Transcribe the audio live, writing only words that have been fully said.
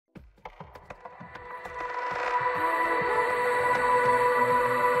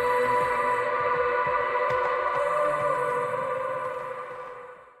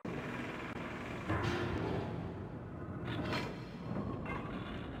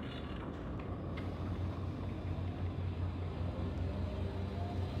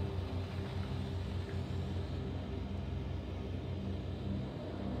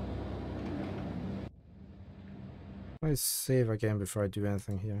Let's save again before I do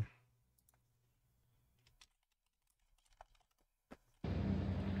anything here.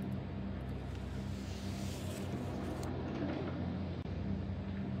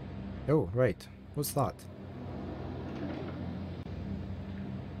 Oh, right. What's that?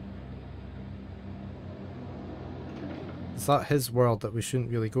 Is that his world that we shouldn't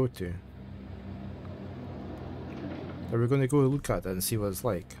really go to? Are we going to go look at it and see what it's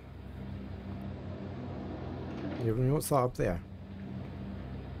like? Yeah, what's that up there?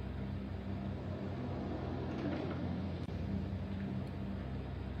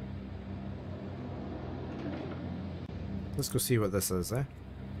 Let's go see what this is, eh?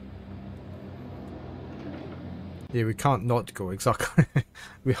 Yeah, we can't not go, exactly.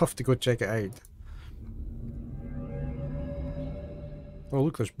 We have to go check it out. Oh,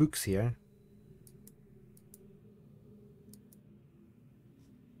 look, there's books here.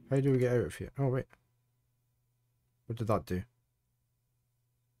 How do we get out of here? Oh, wait. What did that do?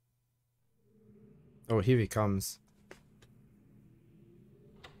 Oh, here he comes.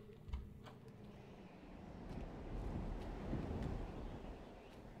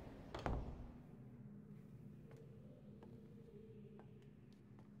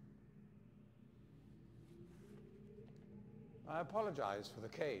 I apologize for the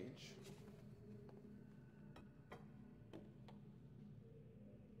cage.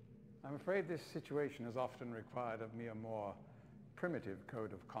 I'm afraid this situation has often required of me a more primitive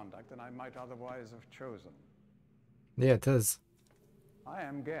code of conduct than I might otherwise have chosen. Yeah, it is. I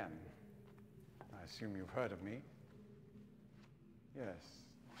am Gen. I assume you've heard of me. Yes.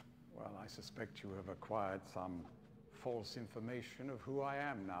 Well, I suspect you have acquired some false information of who I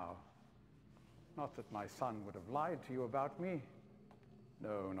am now. Not that my son would have lied to you about me.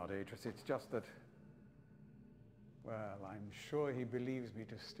 No, not Atris. It's just that, well, I'm sure he believes me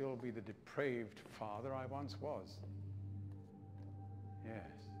to still be the depraved father I once was.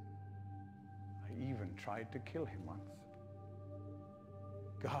 Yes. I even tried to kill him once.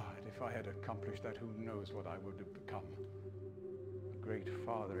 God, if I had accomplished that, who knows what I would have become. A great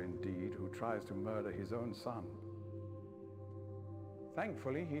father indeed, who tries to murder his own son.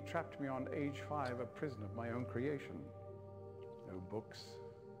 Thankfully, he trapped me on age 5, a prison of my own creation. No books,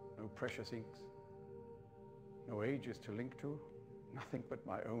 no precious inks, no ages to link to, nothing but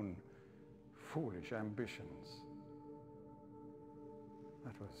my own foolish ambitions.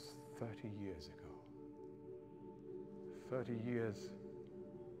 That was 30 years ago. 30 years,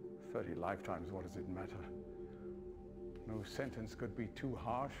 30 lifetimes, what does it matter? No sentence could be too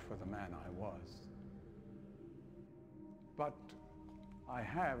harsh for the man I was. But I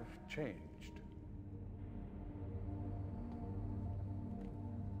have changed.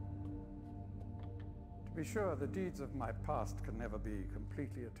 To be sure, the deeds of my past can never be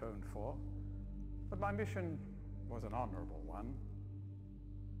completely atoned for, but my mission was an honorable one.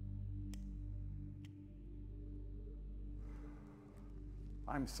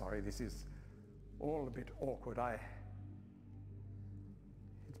 I'm sorry, this is all a bit awkward.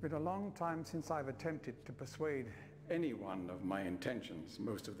 It's been a long time since I've attempted to persuade anyone of my intentions.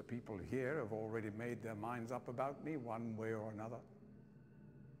 Most of the people here have already made their minds up about me one way or another.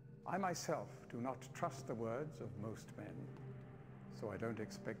 I myself do not trust the words of most men, so I don't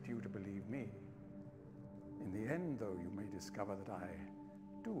expect you to believe me. In the end, though, you may discover that I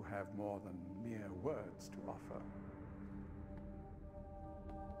do have more than mere words to offer.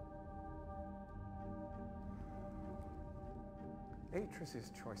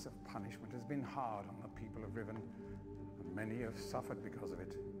 Atris's choice of punishment has been hard on the people of Riven, and many have suffered because of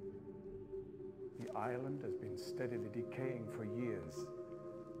it. The island has been steadily decaying for years,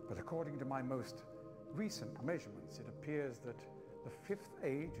 but according to my most recent measurements, it appears that the 5th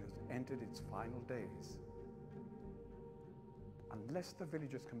age has entered its final days. Unless the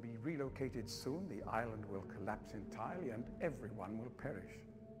villagers can be relocated soon, the island will collapse entirely and everyone will perish.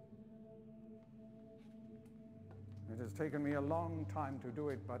 It has taken me a long time to do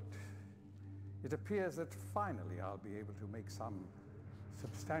it, but it appears that finally I'll be able to make some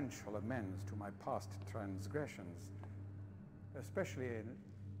substantial amends to my past transgressions, especially in...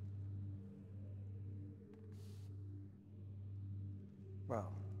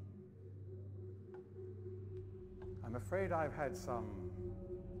 Well, I'm afraid I've had some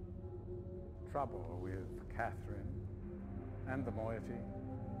trouble with Catherine and the moiety.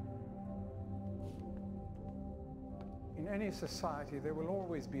 In any society, there will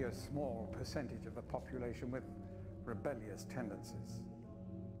always be a small percentage of the population with rebellious tendencies.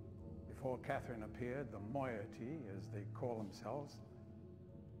 Before Catherine appeared, the moiety, as they call themselves,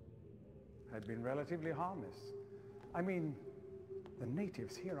 had been relatively harmless. I mean, the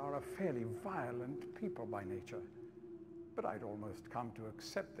natives here are a fairly violent people by nature. but I'd almost come to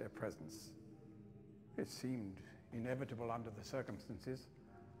accept their presence. It seemed inevitable under the circumstances.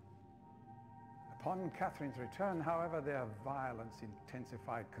 Upon Catherine's return, however, their violence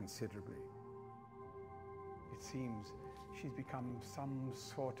intensified considerably. It seems she's become some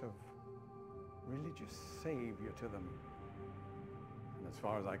sort of religious savior to them. And as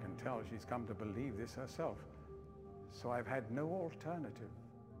far as I can tell, she's come to believe this herself. So I've had no alternative.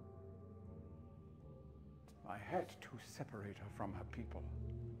 I had to separate her from her people.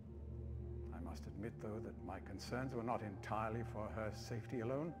 I must admit, though, that my concerns were not entirely for her safety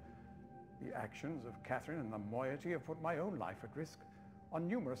alone. The actions of Catherine and the moiety have put my own life at risk on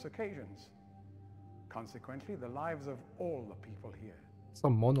numerous occasions. Consequently, the lives of all the people here.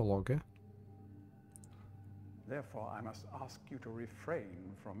 Some monologue, eh? Therefore, I must ask you to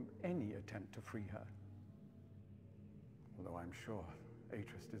refrain from any attempt to free her. Although I'm sure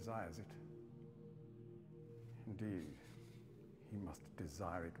Atreus desires it. Indeed, he must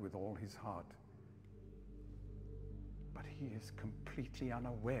desire it with all his heart. But he is completely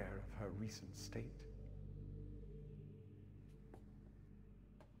unaware of her recent state.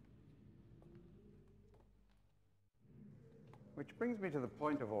 Which brings me to the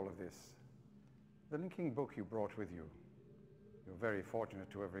point of all of this. The linking book you brought with you. You're very fortunate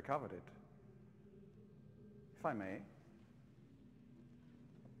to have recovered it. If I may.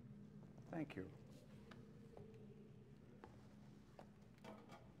 Thank you.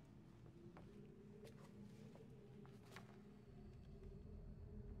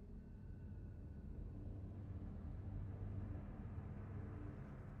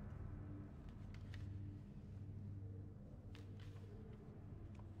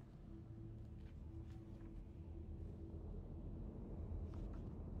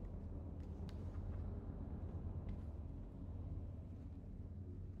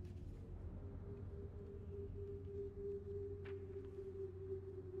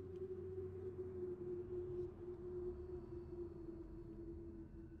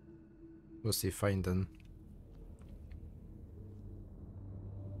 What's he finding?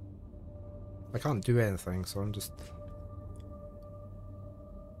 I can't do anything, so I'm just...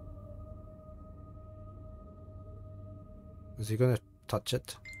 Is he gonna touch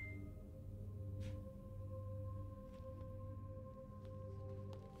it?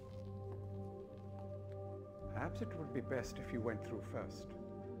 Perhaps it would be best if you went through first.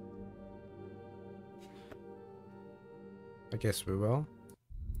 I guess we will.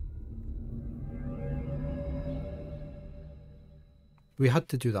 We had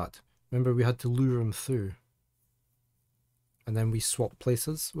to do that. Remember, we had to lure him through. And then we swap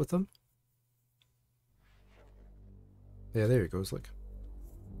places with him. Yeah, there he goes, look.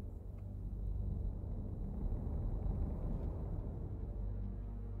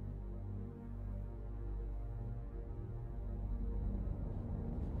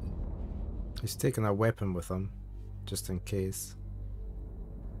 He's taking a weapon with him, just in case.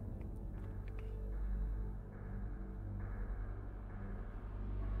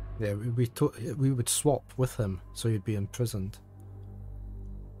 Yeah, we would swap with him, so he'd be imprisoned.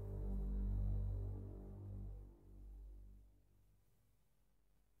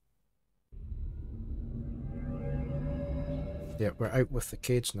 Yeah, we're out with the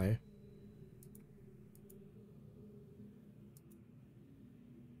cage now.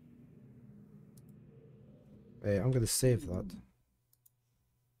 I'm going to save that.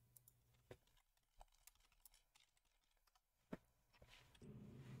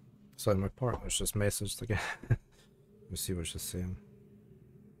 Sorry, my partner's just messaged again. Let me see what she's saying.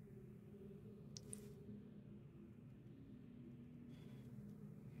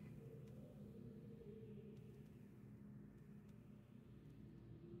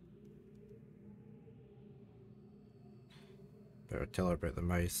 Better tell her about the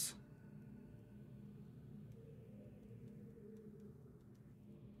mice.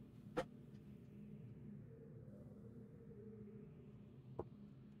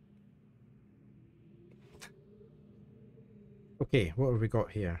 Okay, what have we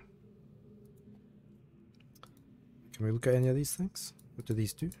got here? Can we look at any of these things? What do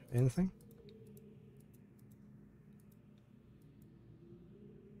these do? Anything?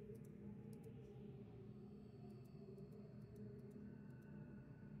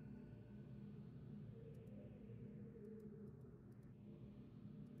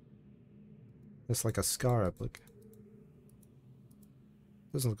 It's like a scarab, look.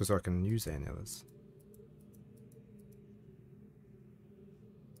 Doesn't look as though I can use any of this.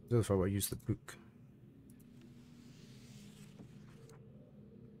 I don't know if I want to use the book.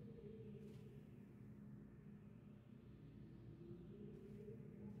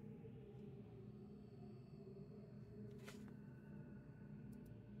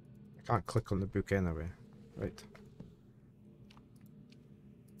 I can't click on the book anyway. Right.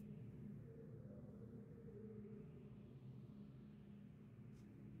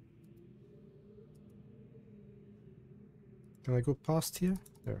 Can I go past here?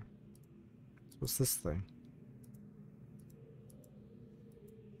 There. What's this thing?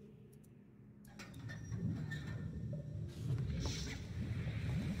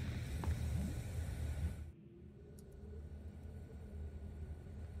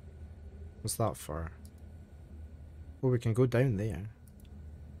 What's that for? Oh, we can go down there.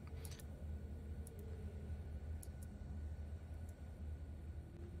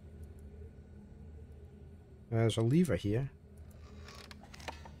 There's a lever here.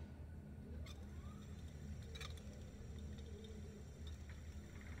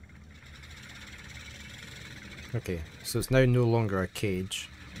 Okay, so it's now no longer a cage.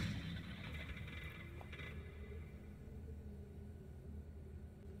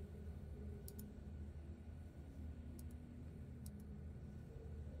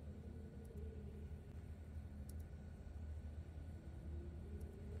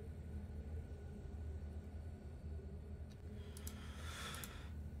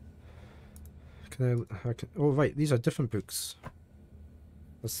 I can, oh right, these are different books.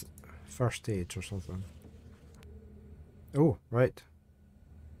 That's first stage or something. Oh, right.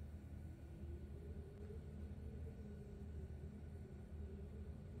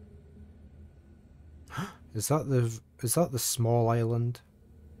 Is that the small island?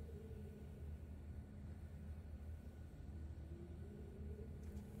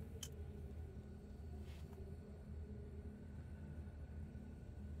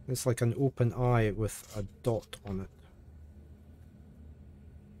 It's like an open eye with a dot on it.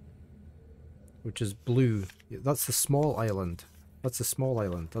 Which is blue. That's the small island. That's the small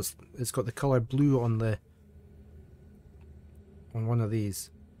island. It's got the colour blue on one of these.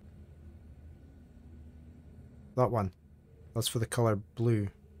 That one. That's for the colour blue.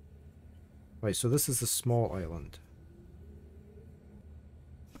 Right, so this is the small island.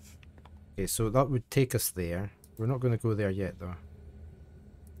 Okay, so that would take us there. We're not going to go there yet though.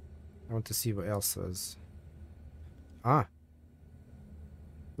 I want to see what else there is. Ah!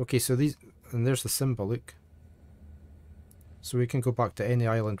 Okay, so these... And there's the symbol, look. So we can go back to any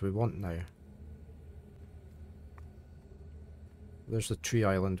island we want now. There's the tree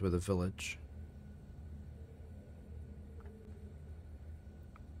island with a village.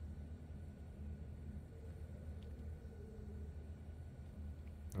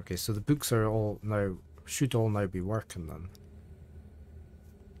 Okay, so the books are all now... should all now be working then.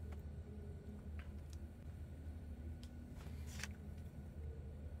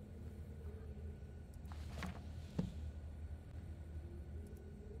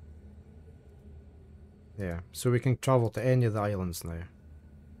 Yeah, so we can travel to any of the islands now.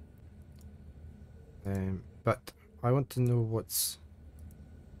 But I want to know what's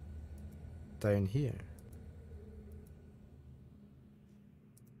down here.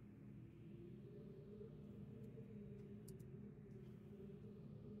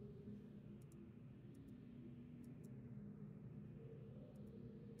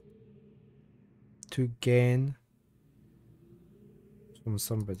 To gain from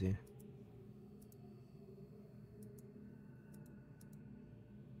somebody.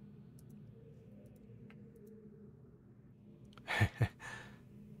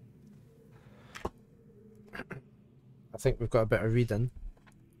 I think we've got a bit of reading.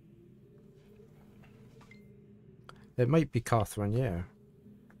 It might be Catherine, yeah.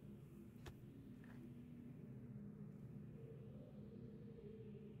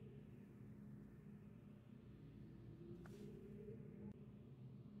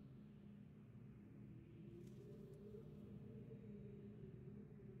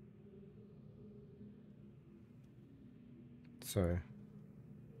 So...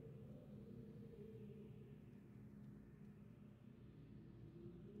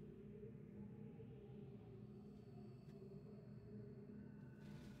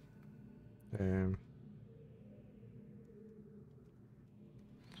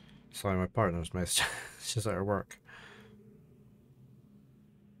 sorry, my partner's missed. She's at her work.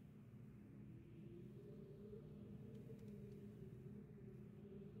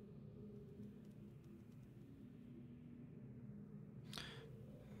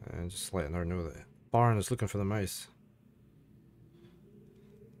 And just letting her know that Baron is looking for the mouse.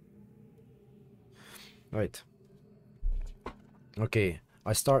 Right. Okay,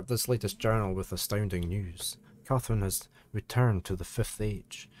 I start this latest journal with astounding news. Catherine has returned to the 5th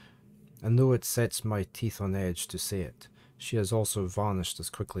age. And though it sets my teeth on edge to say it, she has also vanished as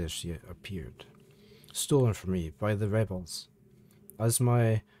quickly as she appeared. Stolen from me by the rebels. As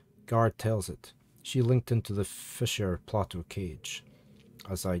my guard tells it. She linked into the Fisher Plateau cage,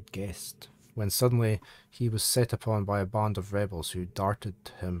 as I'd guessed, when suddenly he was set upon by a band of rebels who darted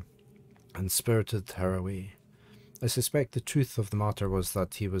him and spirited her away. I suspect the truth of the matter was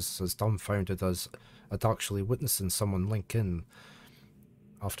that he was as dumbfounded as at actually witnessing someone link in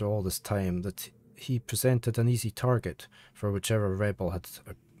after all this time that he presented an easy target for whichever rebel had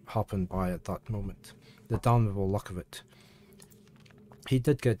happened by at that moment. The damnable luck of it. He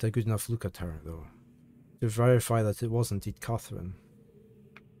did get a good enough look at her, though, to verify that it was indeed Catherine.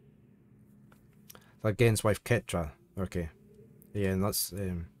 That Gen's wife, Ketra. Okay. Yeah, and that's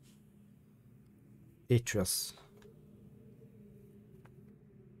Atreus.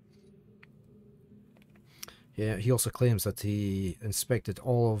 Yeah, he also claims that he inspected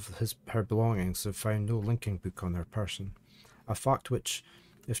all of her belongings and found no linking book on her person. A fact which,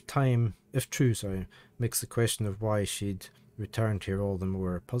 if true, makes the question of why she'd returned here all the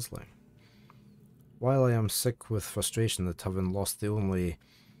more puzzling. While I am sick with frustration at having lost the only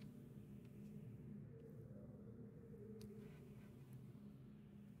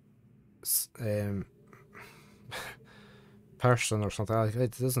person or something,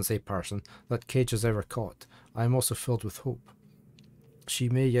 it doesn't say person, that Cage has ever caught, I am also filled with hope. She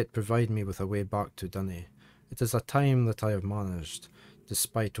may yet provide me with a way back to Dunny. It is a time that I have managed,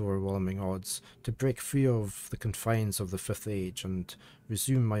 despite overwhelming odds, to break free of the confines of the Fifth Age and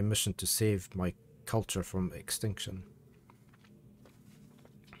resume my mission to save my culture from extinction.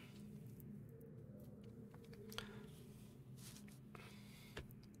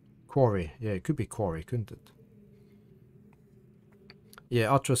 Quarry. Yeah, it could be Quarry, couldn't it?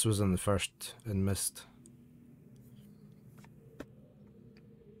 Yeah, Atreus was in the first and missed.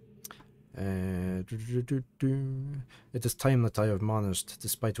 It is time that I have managed,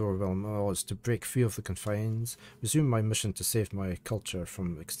 despite overwhelming odds, to break free of the confines, resume my mission to save my culture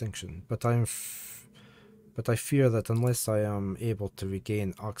from extinction. But I fear that unless I am able to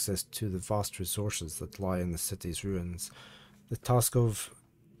regain access to the vast resources that lie in the city's ruins, the task of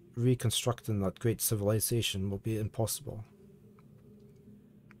reconstructing that great civilization will be impossible.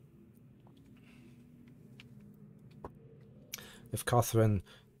 If Catherine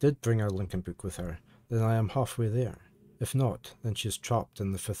did bring her Lincoln book with her, then I am halfway there. If not, then she is trapped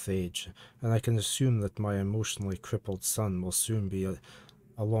in the Fifth Age, and I can assume that my emotionally crippled son will soon be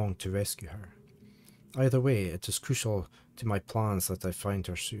along to rescue her. Either way, it is crucial to my plans that I find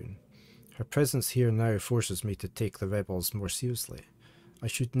her soon. Her presence here now forces me to take the rebels more seriously. I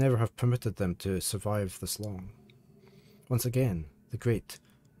should never have permitted them to survive this long. Once again, the great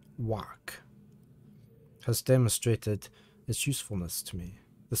whack has demonstrated its usefulness to me.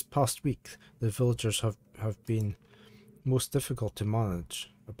 This past week, the villagers have been most difficult to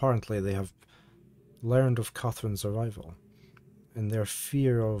manage. Apparently, they have learned of Catherine's arrival, and their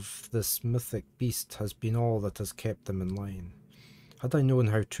fear of this mythic beast has been all that has kept them in line. Had I known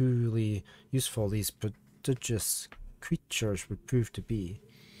how truly useful these prodigious creatures would prove to be,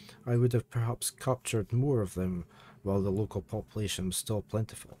 I would have perhaps captured more of them while the local population was still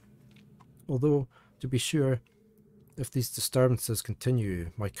plentiful. Although, to be sure, if these disturbances continue,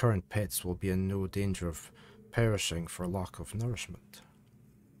 my current pets will be in no danger of perishing for lack of nourishment.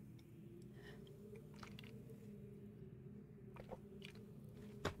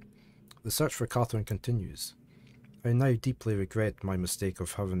 The search for Catherine continues. I now deeply regret my mistake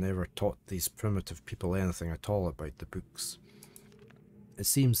of having ever taught these primitive people anything at all about the books. It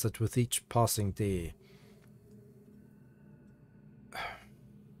seems that with each passing day,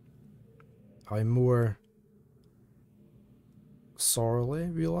 I more sorely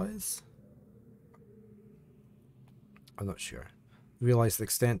realize? I'm not sure. Realize the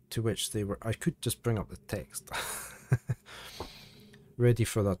extent to which they were... I could just bring up the text. Ready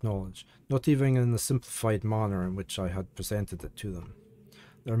for that knowledge, not even in the simplified manner in which I had presented it to them.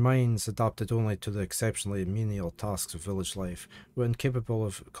 Their minds, adapted only to the exceptionally menial tasks of village life, were incapable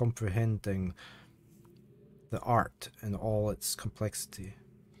of comprehending the art in all its complexity,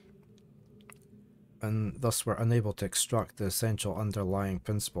 and thus were unable to extract the essential underlying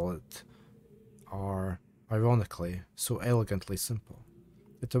principle that are, ironically, so elegantly simple.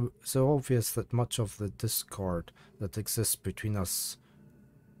 It is so obvious that much of the discord that exists between us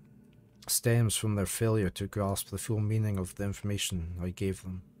stems from their failure to grasp the full meaning of the information I gave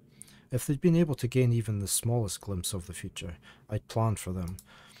them. If they'd been able to gain even the smallest glimpse of the future I'd planned for them,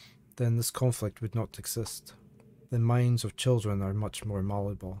 then this conflict would not exist. The minds of children are much more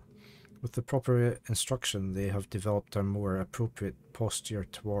malleable. With the proper instruction, they have developed a more appropriate posture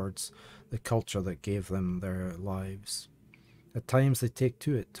towards the culture that gave them their lives. At times they take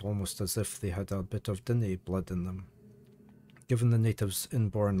to it, almost as if they had a bit of Dinny blood in them. Given the natives'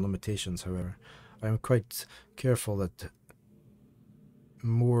 inborn limitations, however, I am quite careful that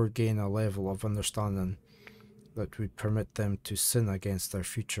more gain a level of understanding that would permit them to sin against their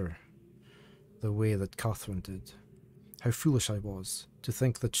future the way that Catherine did. How foolish I was to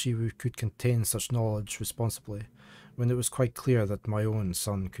think that she could contain such knowledge responsibly, when it was quite clear that my own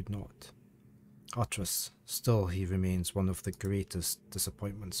son could not. Atris, still he remains one of the greatest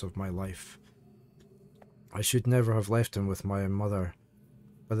disappointments of my life. I should never have left him with my mother.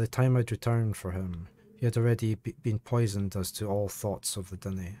 By the time I'd returned for him, he had already been poisoned as to all thoughts of the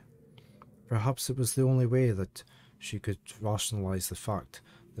Dinny. Perhaps it was the only way that she could rationalize the fact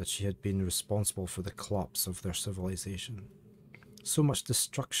that she had been responsible for the collapse of their civilization. So much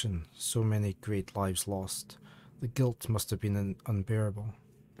destruction, so many great lives lost. The guilt must have been unbearable.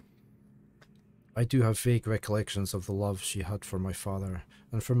 I do have vague recollections of the love she had for my father,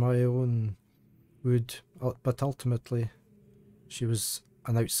 and for my own but ultimately, she was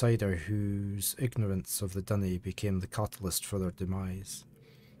an outsider whose ignorance of the Dinny became the catalyst for their demise.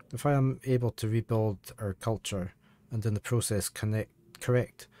 If I am able to rebuild our culture, and in the process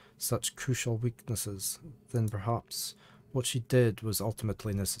correct such crucial weaknesses, then perhaps what she did was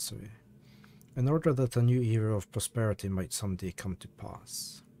ultimately necessary, in order that a new era of prosperity might someday come to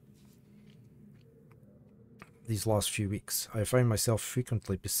pass. These last few weeks, I found myself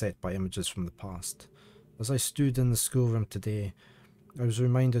frequently beset by images from the past. As I stood in the schoolroom today, I was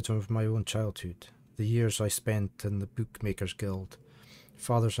reminded of my own childhood, the years I spent in the Bookmakers Guild,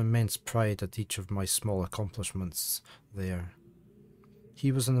 Father's immense pride at each of my small accomplishments there.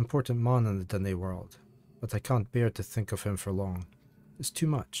 He was an important man in the Dinny world, but I can't bear to think of him for long. It's too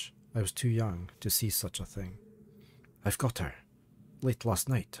much. I was too young to see such a thing. I've got her. Late last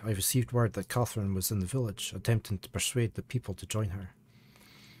night, I received word that Catherine was in the village, attempting to persuade the people to join her.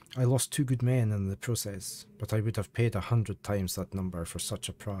 I lost 2 good men in the process, but I would have paid 100 times that number for such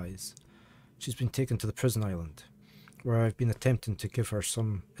a prize. She's been taken to the prison island, where I've been attempting to give her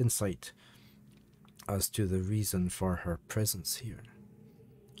some insight as to the reason for her presence here.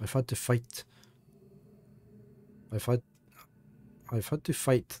 I've had to fight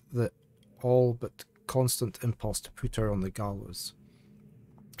the all but constant impulse to put her on the gallows.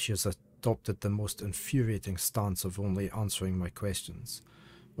 She has adopted the most infuriating stance of only answering my questions,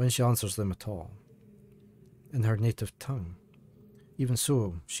 when she answers them at all, in her native tongue. Even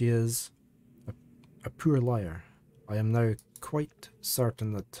so, she is a poor liar. I am now quite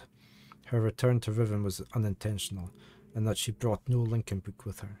certain that her return to Riven was unintentional, and that she brought no Lincoln book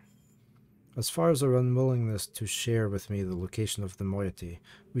with her. As far as her unwillingness to share with me the location of the moiety,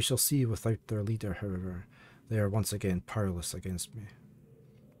 we shall see. Without their leader, however, they are once again powerless against me.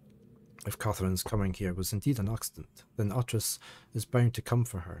 If Catherine's coming here was indeed an accident, then Atris is bound to come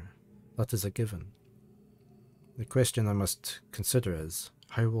for her. That is a given. The question I must consider is,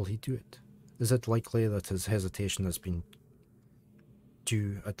 how will he do it? Is it likely that his hesitation has been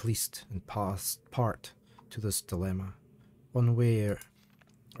due, at least in part, to this dilemma? One way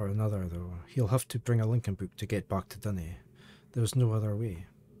or another, though, he'll have to bring a Lincoln book to get back to Dinny. There's no other way.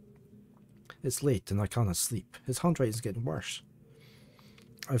 It's late and I cannot sleep. His handwriting's getting worse.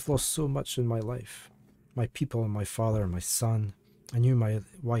 I've lost so much in my life. My people, my father, my son. I knew my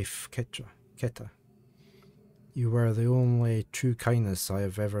wife, Keta. You were the only true kindness I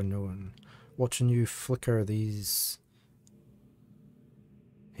have ever known. Watching you flicker these...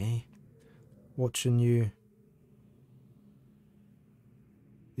 Watching you...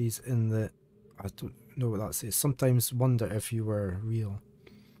 These in the... I don't know what that says. Sometimes wonder if you were real.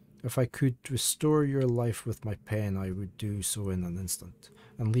 If I could restore your life with my pen, I would do so in an instant,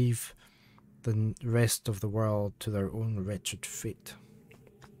 and leave the rest of the world to their own wretched fate.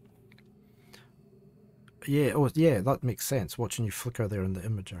 Yeah, oh yeah, that makes sense, watching you flicker there in the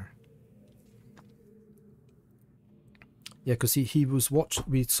imager. Yeah, because he was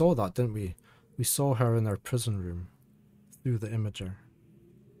we saw that, didn't we? We saw her in our prison room through the imager.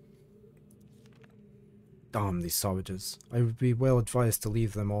 Damn these savages. I would be well advised to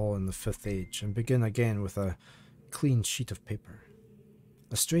leave them all in the 5th age and begin again with a clean sheet of paper.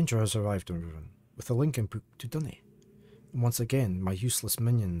 A stranger has arrived in Riven, with a Lincoln book to Dinny, and once again my useless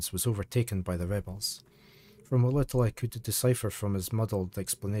minions was overtaken by the rebels. From what little I could decipher from his muddled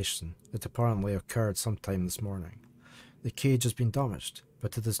explanation, it apparently occurred sometime this morning. The cage has been damaged,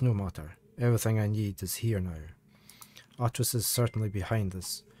 but it is no matter. Everything I need is here now. Atris is certainly behind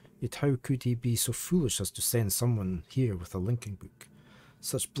this, yet how could he be so foolish as to send someone here with a Lincoln book?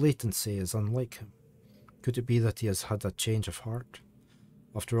 Such blatancy is unlike him. Could it be that he has had a change of heart?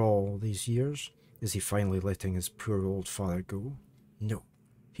 After all these years, is he finally letting his poor old father go? No,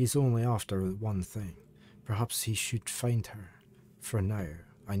 he's only after one thing. Perhaps he should find her. For now,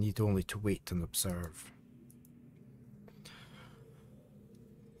 I need only to wait and observe.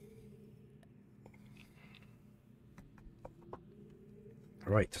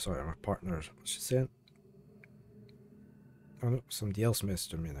 Right, sorry, my partner, what's she saying? Oh no, somebody else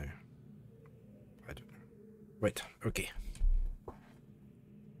messaged me now. I don't know. Right, okay.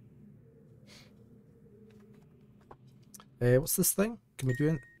 What's this thing? Can we do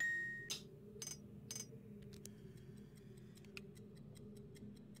it?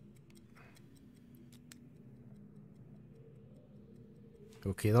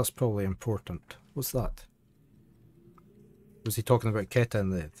 Okay, that's probably important. What's that? Was he talking about Keta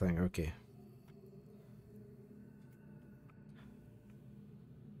in the thing? Okay.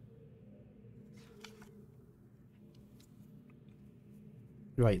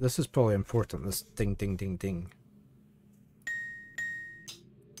 Right, this is probably important, this ding ding ding ding.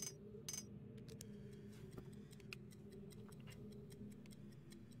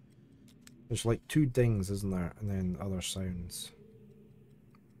 There's like 2 dings, isn't there? And then other sounds.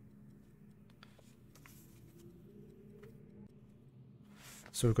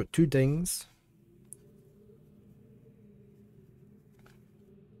 So we've got 2 dings.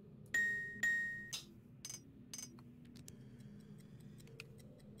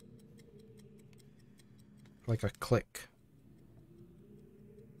 Like a click.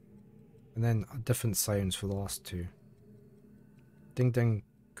 And then different sounds for the last 2. Ding ding,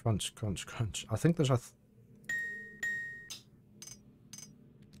 crunch, crunch, crunch. I think there's a...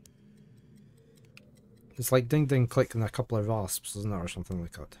 It's like ding ding click and a couple of rasps, isn't it? Or something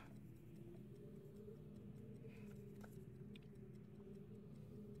like that.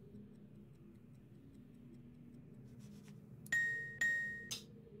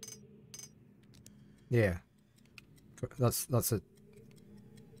 Yeah. That's it.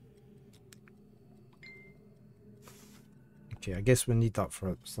 Okay, I guess we need that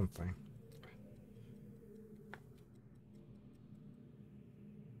for something.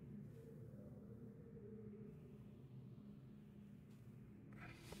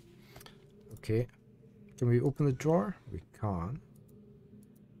 Okay. Can we open the drawer? We can.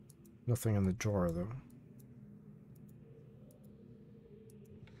 Nothing in the drawer though.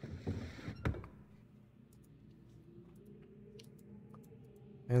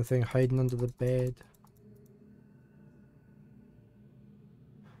 Anything hiding under the bed?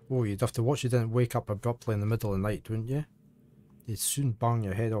 Oh, you'd have to watch you didn't wake up abruptly in the middle of the night, wouldn't you? You'd soon bang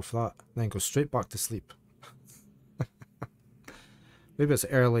your head off that, then go straight back to sleep. Maybe it's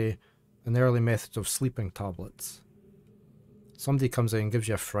an early method of sleeping tablets. Somebody comes in and gives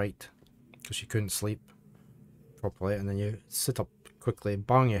you a fright because you couldn't sleep properly, and then you sit up quickly,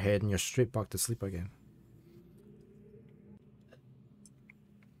 bang your head, and you're straight back to sleep again.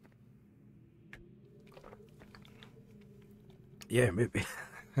 Yeah, maybe.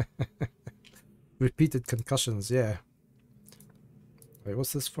 Repeated concussions, yeah. Wait,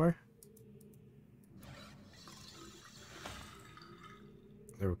 what's this for?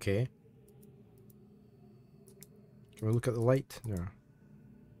 Okay. Can we look at the light? No.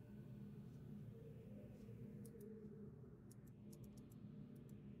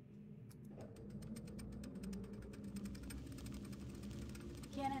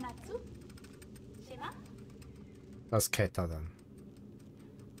 That's Keta then.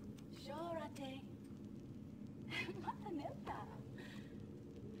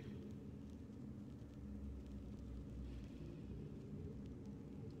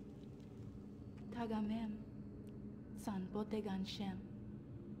 Tagamem, san botegan shem,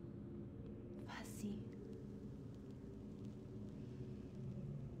 fasi.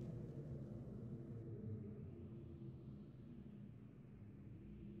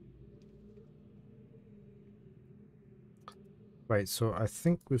 Right, so I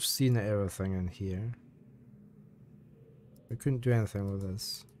think we've seen everything in here. We couldn't do anything with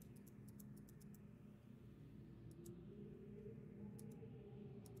this.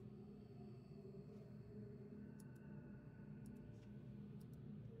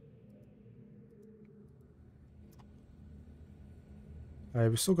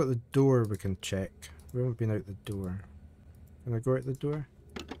 We've still got the door we can check. We haven't been out the door. Can I go out the door?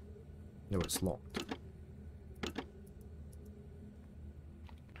 No, it's locked.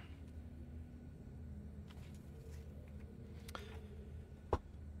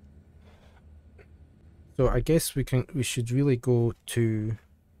 So I guess we should really go to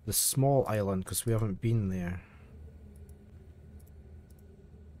the small island because we haven't been there.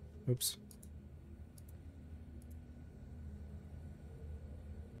 Oops.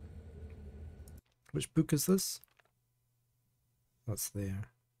 Which book is this? That's there.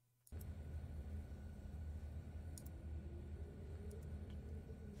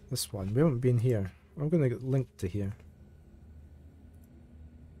 This one. We haven't been here. I'm going to get linked to here.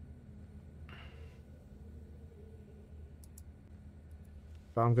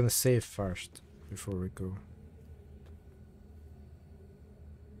 But I'm going to save first before we go.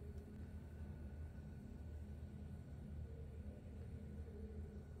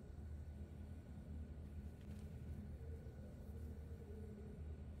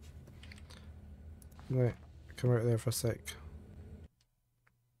 Right, come out there for a sec.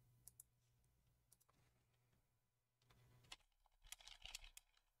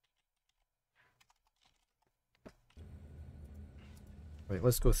 Right,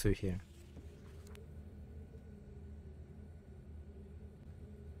 let's go through here.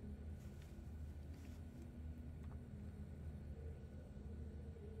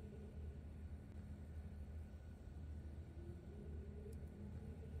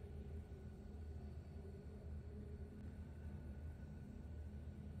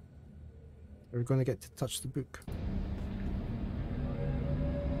 Are we going to get to touch the book?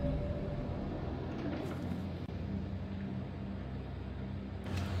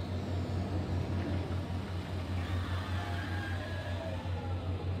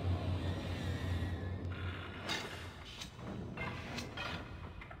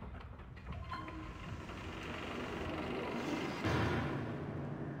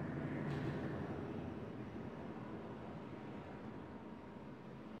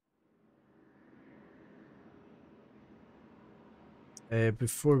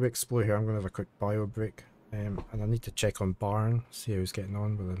 Before we explore here, I'm going to have a quick bio break. And I need to check on Barn, see how he's getting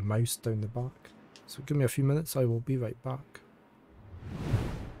on with the mouse down the back. So give me a few minutes, I will be right back.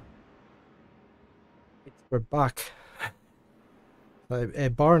 We're back.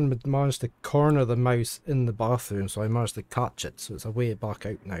 Barn had managed to corner the mouse in the bathroom, so I managed to catch it, so it's a way back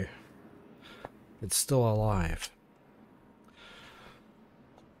out now. It's still alive.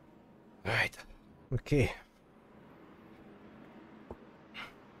 Alright, okay.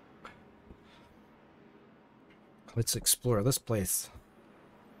 Let's explore this place.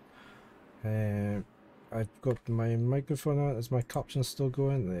 I've got my microphone on. Is my captions still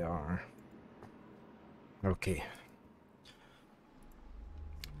going? They are. Okay.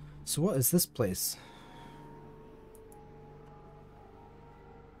 So what is this place?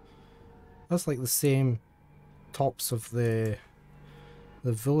 That's like the same tops of the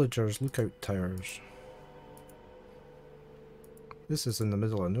villagers' lookout towers. This is in the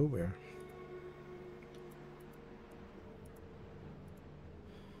middle of nowhere.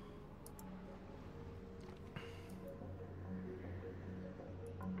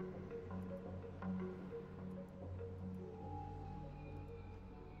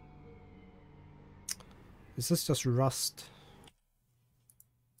 Is this just rust?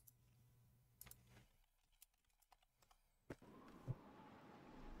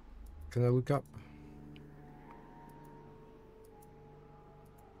 Can I look up?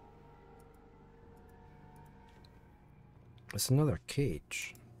 It's another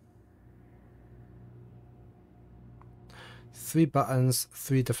cage. 3 buttons,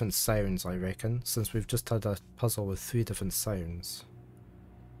 3 different sounds, I reckon, since we've just had a puzzle with 3 different sounds.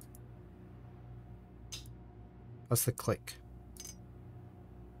 That's the click.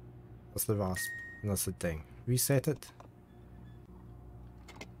 That's the rasp. And that's the ding. Reset it.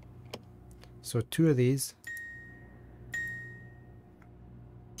 So 2 of these.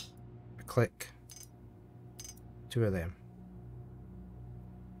 A click. 2 of them.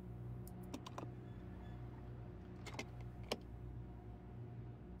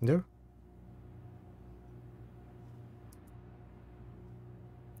 No?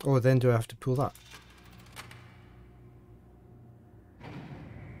 Oh, then do I have to pull that?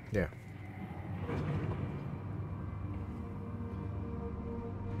 Yeah.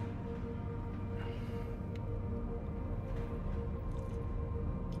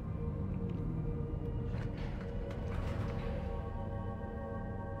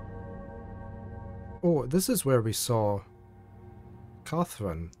 Oh, this is where we saw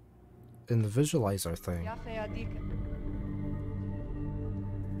Catherine in the visualizer thing.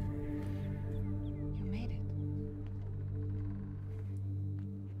 You made it.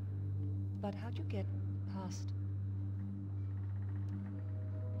 But how'd you get past?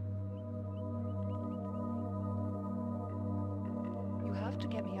 You have to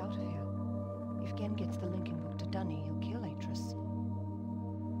get me out of here. If Gen gets the linking book to Dunny, he'll kill Atris.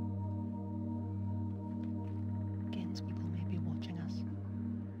 Gen's people may be watching us.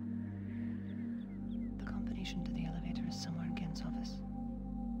 The combination to the elevator is somewhere in Gen's office.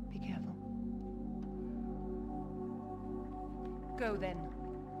 Be careful. Go then.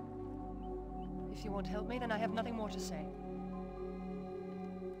 If you won't help me, then I have nothing more to say.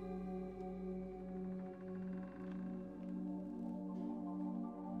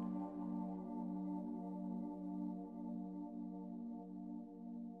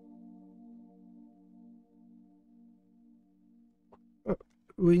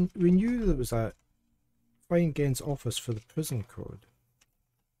 We knew there was a find Gen's office for the prison code.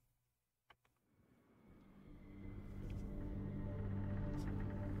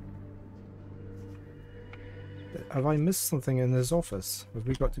 Have I missed something in his office? Have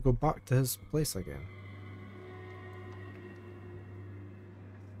we got to go back to his place again?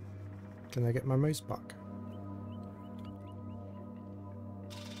 Can I get my mouse back?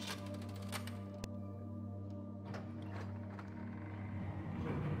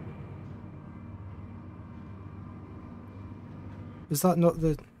 Is that not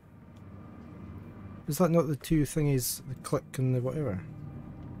the... Is that not the two thingies, the click and the whatever?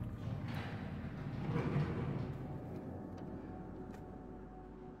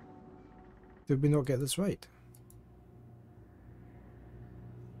 Did we not get this right?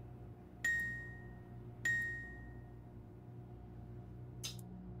 Is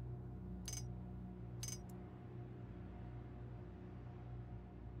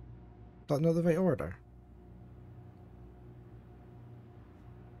that not the right order?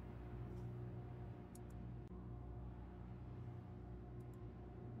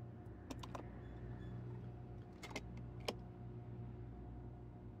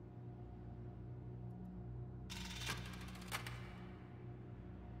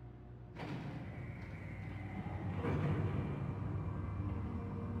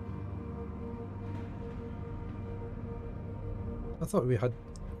 I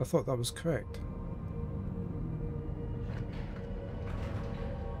thought that was correct.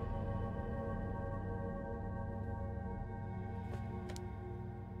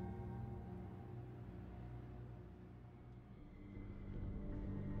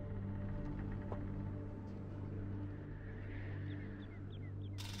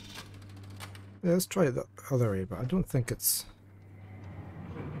 Yeah, let's try it the other way, but I don't think it's...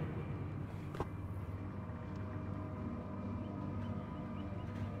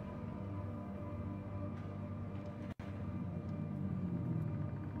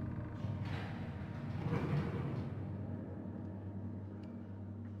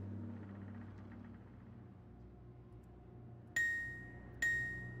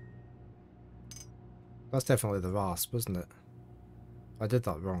 That's definitely the rasp, wasn't it? I did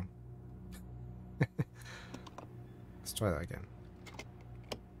that wrong. Let's try that again.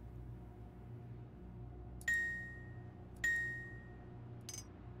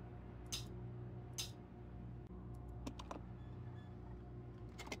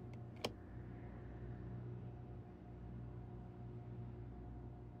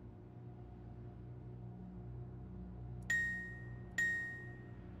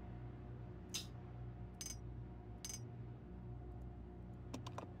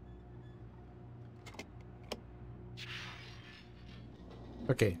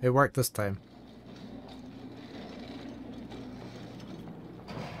 Okay, it worked this time.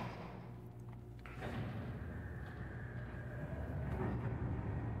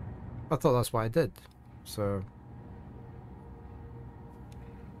 I thought that's what I did, so...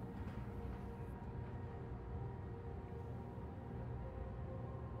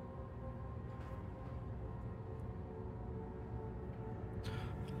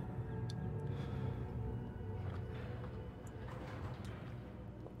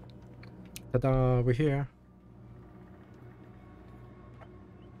 Ta-da, we're here.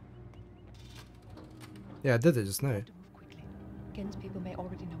 Yeah, I did it just now. To move quickly. Gen's people may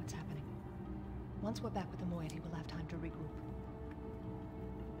already know what's happening. Once we're back with the moiety, we'll have time to regroup.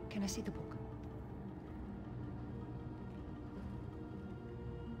 Can I see the book?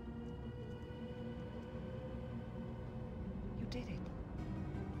 You did it.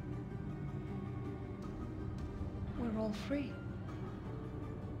 We're all free.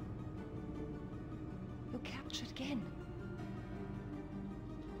 You captured Gen.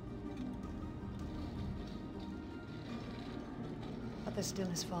 But there still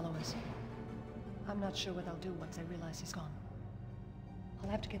his followers. I'm not sure what I'll do once I realize he's gone. I'll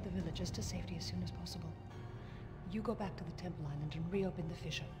have to get the villagers to safety as soon as possible. You go back to the Temple Island and reopen the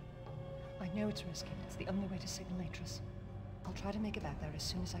fissure. I know it's risky, but it's the only way to signal Atris. I'll try to make it back there as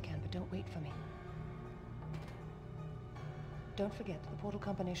soon as I can, but don't wait for me. Don't forget, the portal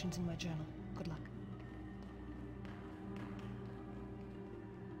combination's in my journal. Good luck.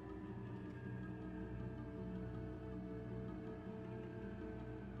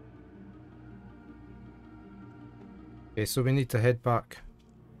 Okay, so we need to head back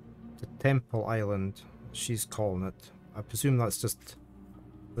to Temple Island, she's calling it. I presume that's just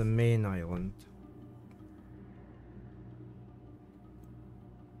the main island.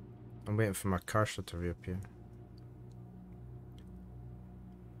 I'm waiting for my cursor to reappear.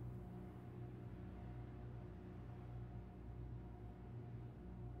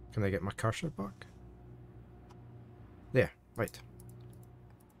 Can I get my cursor back? There, right.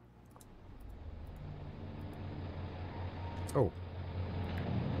 Oh.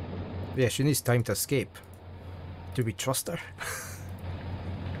 Yeah, she needs time to escape. Do we trust her?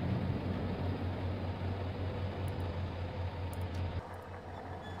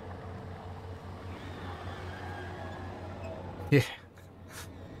 Yeah.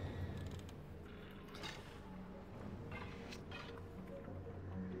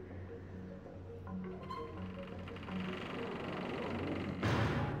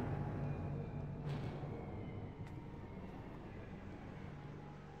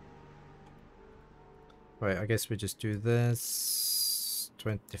 Right, I guess we just do this.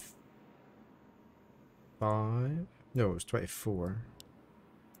 25. No, it was 24.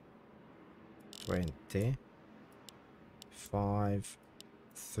 20. 5,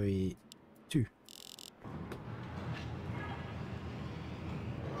 3, 2.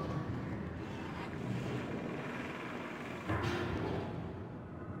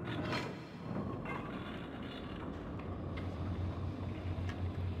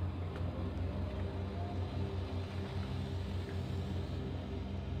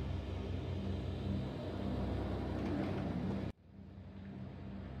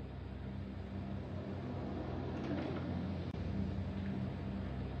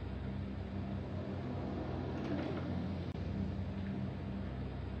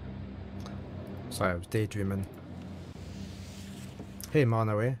 Sorry, I was daydreaming. Hey,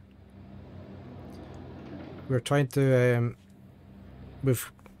 Manaway. We're trying to,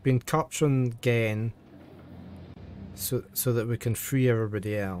 we've been capturing Gen so that we can free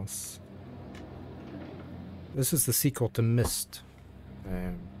everybody else. This is the sequel to Mist.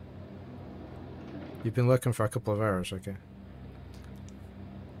 You've been looking for a couple of hours, okay?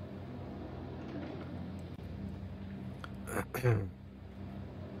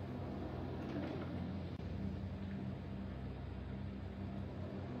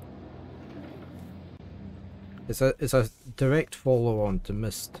 It's a direct follow on to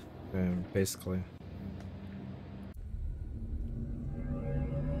Mist, basically.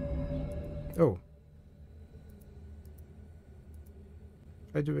 Oh.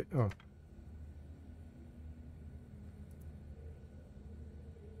 How do it? Oh.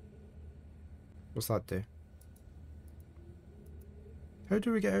 What's that do? How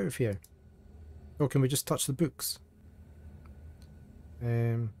do we get out of here? Oh, can we just touch the books?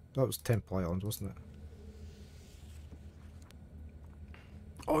 That was Temple Island, wasn't it?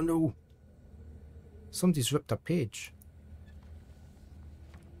 Oh no! Somebody's ripped a page.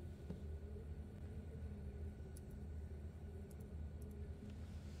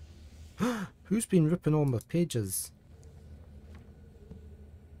 Who's been ripping all my pages?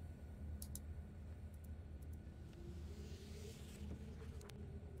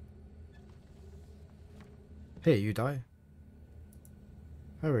 Hey, you die.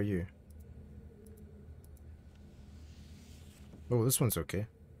 How are you? Oh, this one's okay.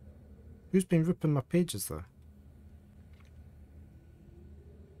 Who's been ripping my pages though?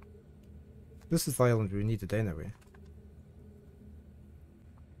 This is the island we needed anyway.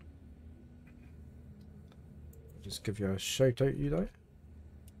 Just give you a shout out, you die.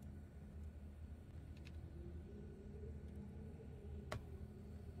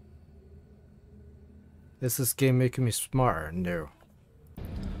 Is this game making me smarter? No.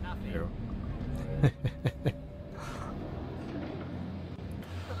 No.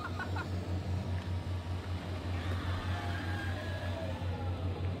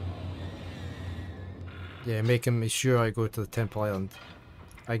 Yeah, making me sure I go to the Temple Island.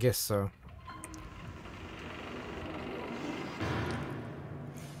 I guess so.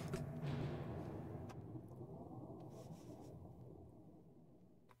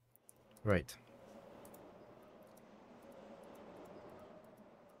 Right.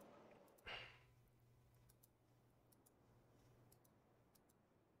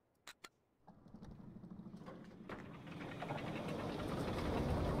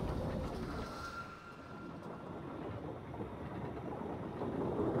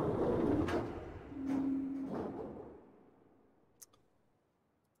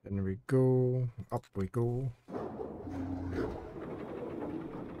 In we go, up we go.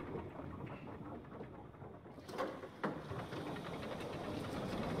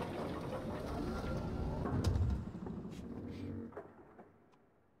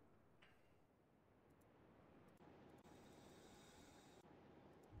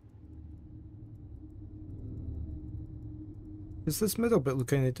 Does this middle bit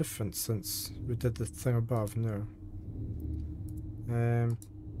look any different since we did the thing above? No.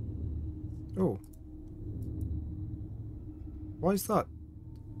 Oh. Why is that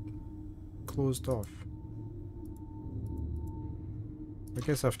closed off? I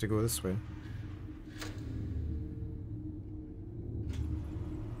guess I have to go this way.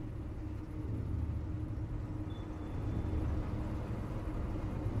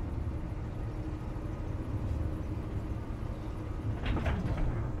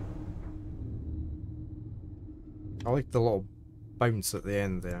 'I like the little bounce at the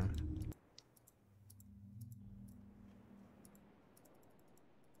end there.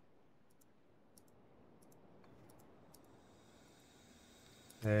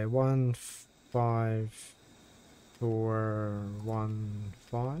 One 5 4 1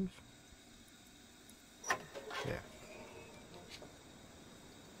 5. Yeah.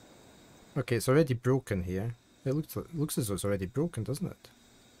 Okay, it's already broken here. It looks as though it's already broken, doesn't it?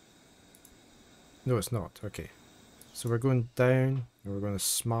 No, it's not. Okay. So we're going down and we're going to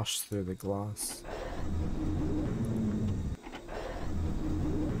smash through the glass.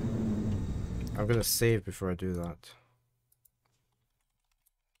 I'm going to save before I do that.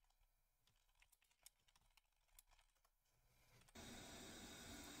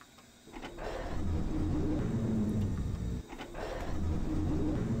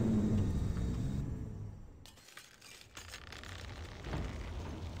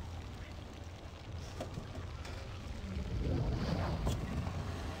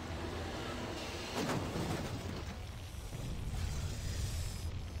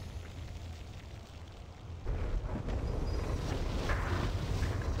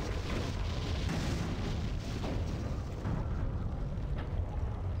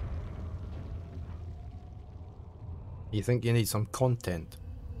 You think you need some content?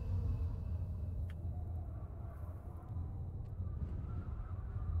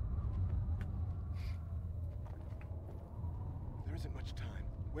 There isn't much time.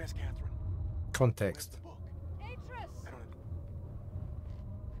 Where's Catherine? Context.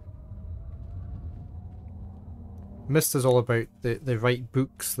 Myst is all about they write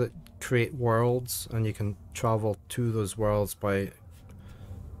books that create worlds, and you can travel to those worlds by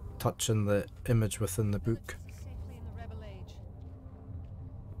touching the image within the book.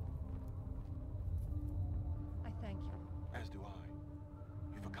 I thank you. As do I.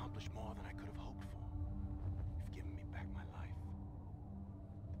 You've accomplished more than I could have hoped for. You've given me back my life.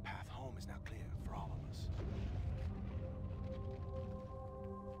 The path home is now clear for all of us.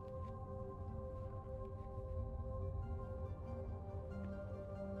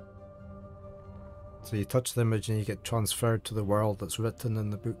 So you touch the image and you get transferred to the world that's written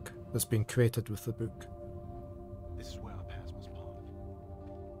in the book, that's been created with the book. This is where our paths must part.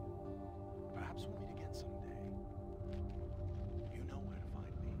 Perhaps we'll meet again someday. You know where to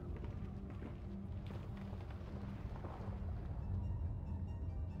find me.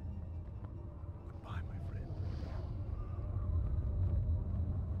 Goodbye, my friend.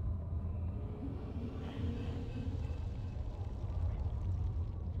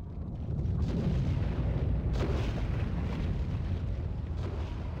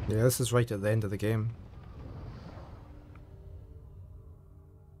 Yeah, this is right at the end of the game.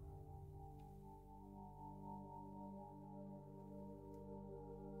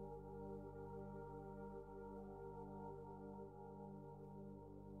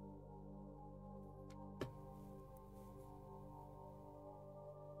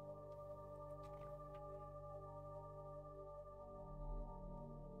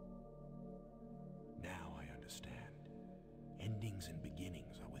 Now I understand. Endings and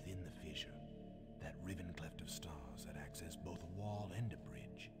beginnings are within the fissure. That riven cleft of stars that access both a wall and a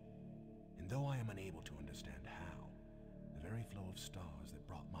bridge. And though I am unable to understand how, the very flow of stars that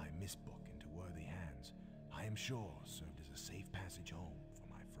brought my Myst book into worthy hands, I am sure served as a safe passage home for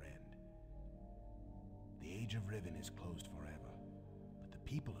my friend. The age of Riven is closed forever, but the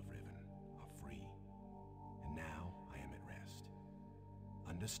people of Riven are free. And now I am at rest,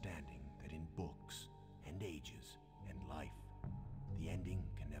 understanding that in books and ages and life, the ending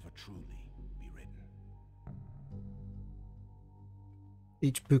can never truly be written.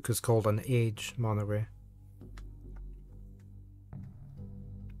 Each book is called an age, Manaway.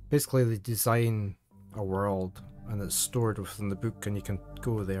 Basically they design a world and it's stored within the book and you can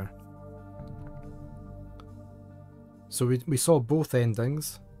go there. So we saw both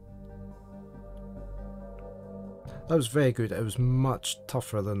endings. That was very good. It was much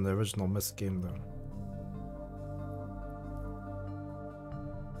tougher than the original Myst game though.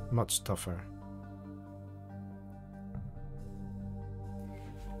 Much tougher.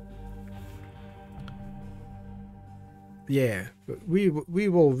 Yeah, but we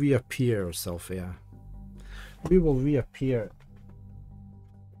will reappear, Sophia. We will reappear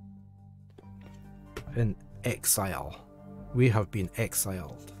in exile. We have been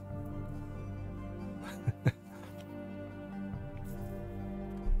exiled.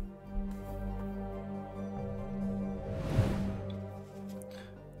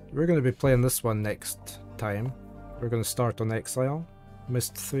 We're going to be playing this one next time. We're going to start on Exile,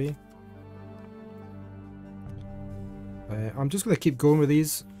 Mist 3. I'm just going to keep going with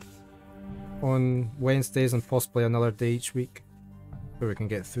these on Wednesdays and possibly another day each week, so we can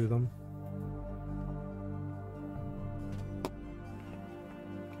get through them.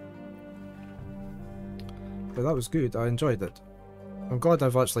 But that was good, I enjoyed it. I'm glad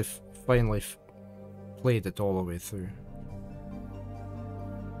I've actually finally played it all the way through.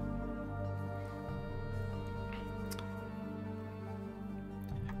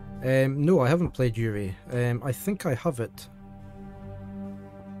 No, I haven't played Yuri. I think I have it.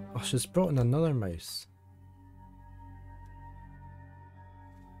 Oh, she's brought in another mouse.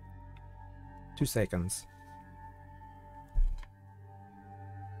 2 seconds.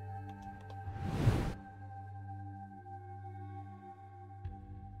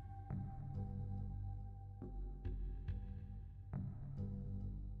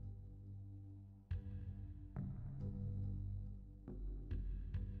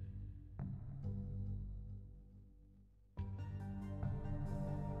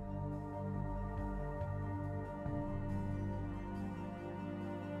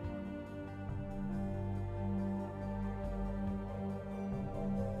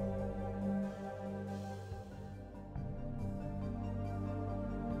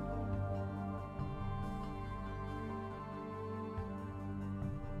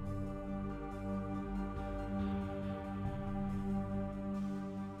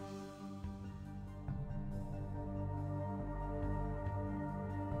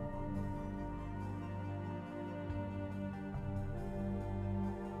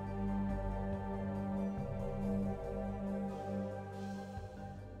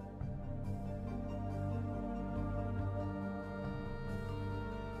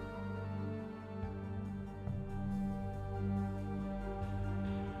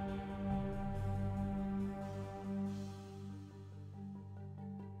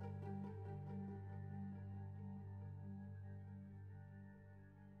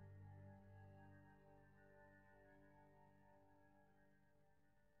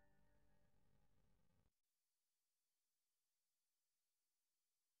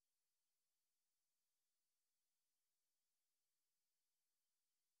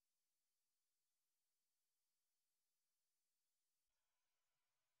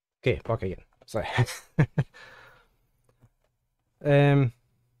 Okay, back again. Sorry. You're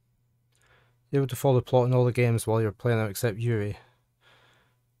able to follow the plot in all the games while you're playing them except Yuri.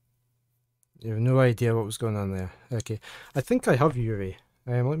 You have no idea what was going on there. Okay, I think I have Yuri.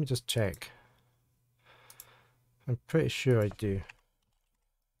 Let me just check. I'm pretty sure I do.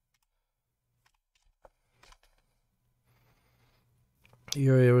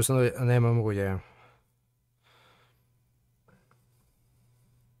 Yuri was an MMO, yeah.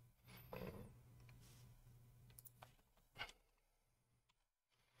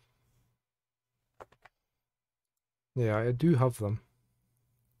 Yeah, I do have them.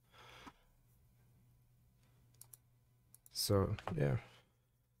 So, yeah.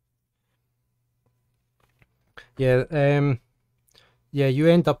 Yeah, yeah, you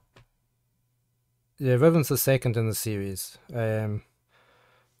end up... Yeah, Riven's the second in the series. The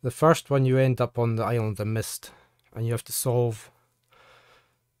first one you end up on the island of Mist, and you have to solve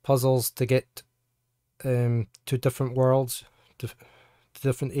puzzles to get to different worlds, to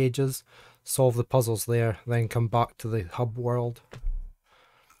different ages, solve the puzzles there, then come back to the hub world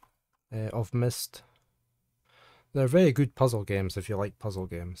of Mist. They're very good puzzle games if you like puzzle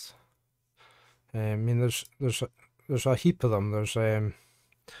games. I mean, there's a heap of them. There's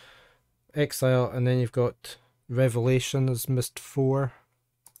Exile, and then you've got Revelation as Mist 4.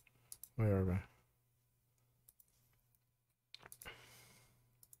 Where are we?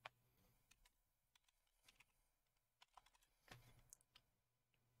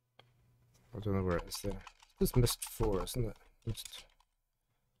 I don't know where it is there. It's Mist 4, isn't it?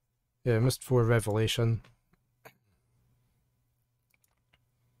 Yeah, Mist 4 Revelation.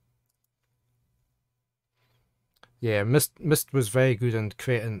 Yeah, Mist was very good in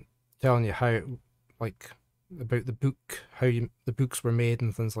telling you how, like, about the book, the books were made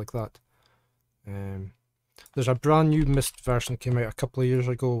and things like that. There's a brand new Mist version came out a couple of years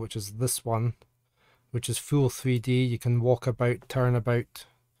ago, which is this one, which is full 3D. You can walk about, turn about.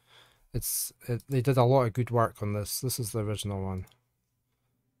 They did a lot of good work on this. This is the original one.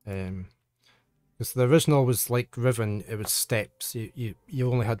 Because the original was like Riven, it was steps. You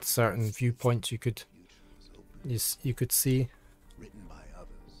only had certain viewpoints you could see. Written by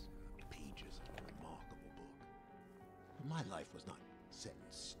others, pages of remarkable My life was not set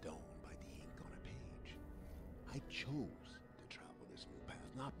in stone by the ink on a page. I chose to travel this new path,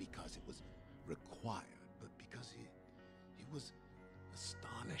 not because it was required, but because it was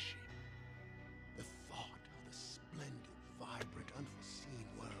astonishing. The thought of the splendid, vibrant, unforeseen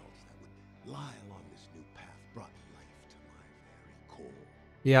worlds that would lie along this new path brought life to my very core.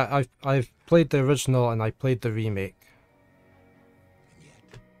 Yeah, I've played the original and I played the remake. And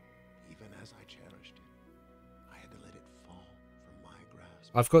yet, even as I cherished it, I had to let it fall from my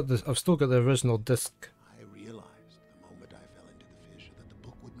grasp. I've still got the original disc. I realized the moment I fell into the fissure that the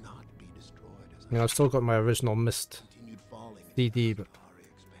book would not be destroyed as I've still got my original Myst continued falling CD, into but the starry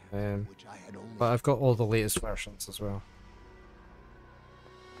expanse, which I had only I've got all the latest versions as well.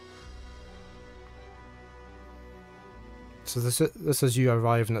 So this is you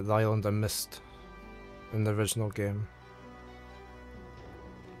arriving at the island of Myst in the original game.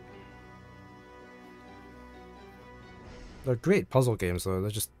 They're great puzzle games though.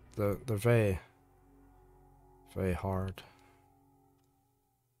 They're very, very hard.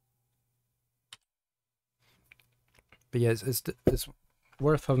 But yeah, it's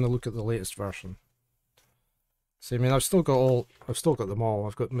worth having a look at the latest version. See, I mean, I've still got them all.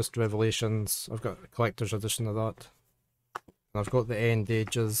 I've got Myst Revelations. I've got a collector's edition of that. And I've got the End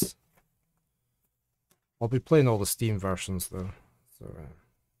Ages. I'll be playing all the Steam versions though. So,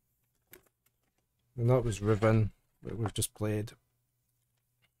 and that was Riven that we've just played.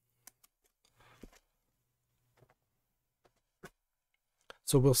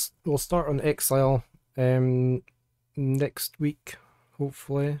 So we'll start on Exile next week,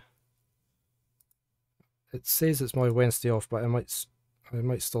 hopefully. It says it's my Wednesday off, but I might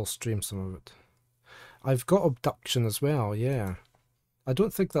still stream some of it. I've got Abduction as well, yeah. I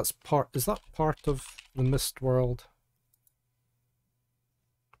don't think that's part... Is that part of the Myst world?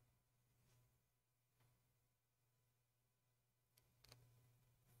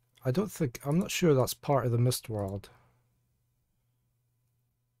 I'm not sure that's part of the Myst world.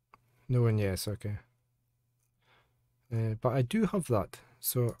 No and yes, okay. But I do have that,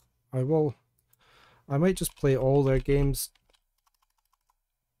 so I might just play all their games.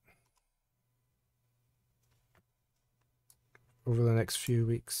 Over the next few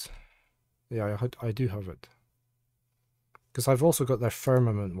weeks. Yeah, I do have it. Because I've also got their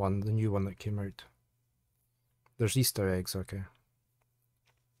Firmament one, the new one that came out. There's Easter eggs, okay.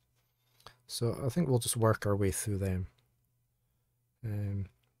 So I think we'll just work our way through them.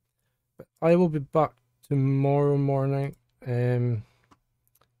 But I will be back tomorrow morning.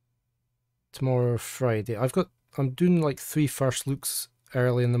 Tomorrow Friday. I'm doing like 3 first looks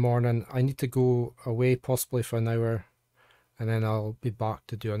early in the morning. I need to go away possibly for an hour. And then I'll be back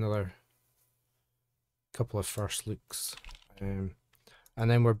to do another couple of first looks. And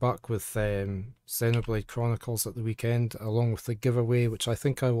then we're back with Xenoblade Chronicles at the weekend, along with the giveaway, which I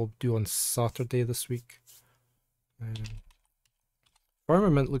think I will do on Saturday this week.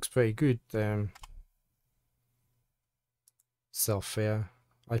 Firmament looks pretty good. Self-fair.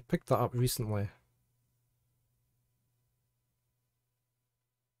 I picked that up recently.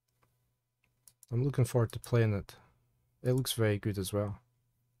 I'm looking forward to playing it. It looks very good as well.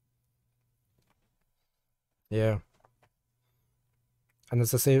 Yeah. And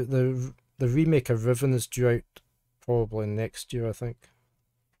as I say, the remake of Riven is due out probably next year, I think.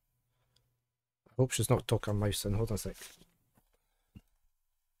 I hope she's not talking mouse in. Hold on a sec.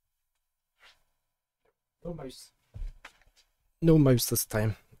 No mouse. No mouse this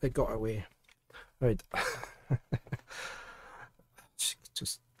time. It got away. Right.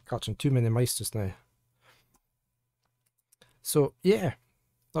 Just catching too many mice just now. So yeah,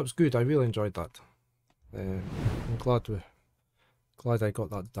 that was good. I really enjoyed that. I'm glad I got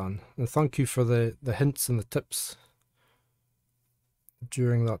that done. And thank you for the hints and the tips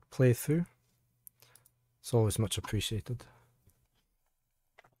during that playthrough. It's always much appreciated.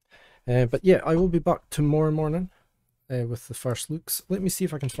 But yeah, I will be back tomorrow morning with the first looks. Let me see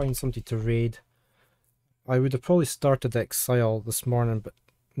if I can find somebody to raid. I would have probably started Exile this morning, but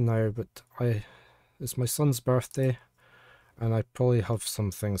it's my son's birthday. And I probably have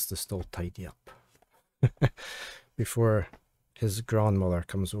some things to still tidy up before his grandmother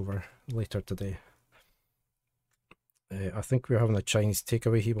comes over later today. I think we're having a Chinese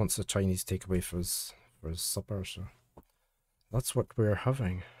takeaway. He wants a Chinese takeaway for his supper, so that's what we're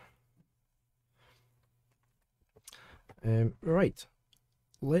having. Right,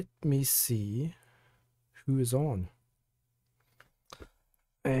 let me see who is on.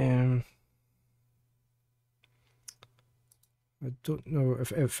 I don't know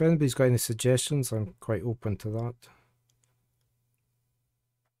if anybody's got any suggestions. I'm quite open to that.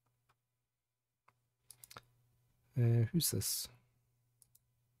 Who's this?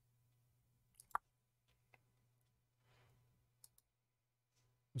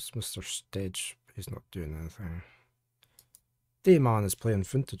 It's Mr. Stage. He's not doing anything. Dayman is playing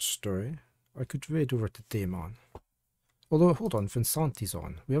Vintage Story. I could raid over to Dayman. Although, hold on, Vinsanti's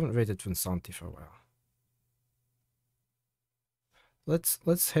on. We haven't raided Vinsanti for a while.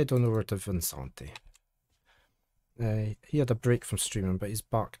 Let's head on over to Vinsanti. He had a break from streaming, but he's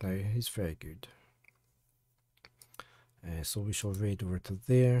back now. He's very good. So we shall raid over to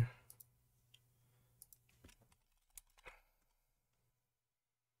there.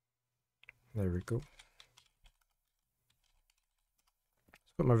 There we go.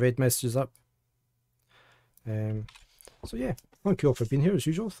 Got my raid messages up. So yeah, thank you all for being here as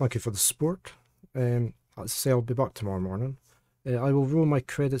usual. Thank you for the support. As I say, I'll be back tomorrow morning. I will roll my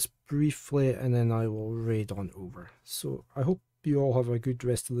credits briefly and then I will raid on over. So I hope you all have a good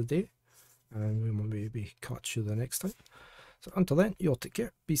rest of the day and we will maybe catch you the next time. So until then, you all take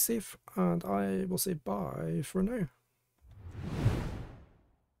care, be safe, and I will say bye for now.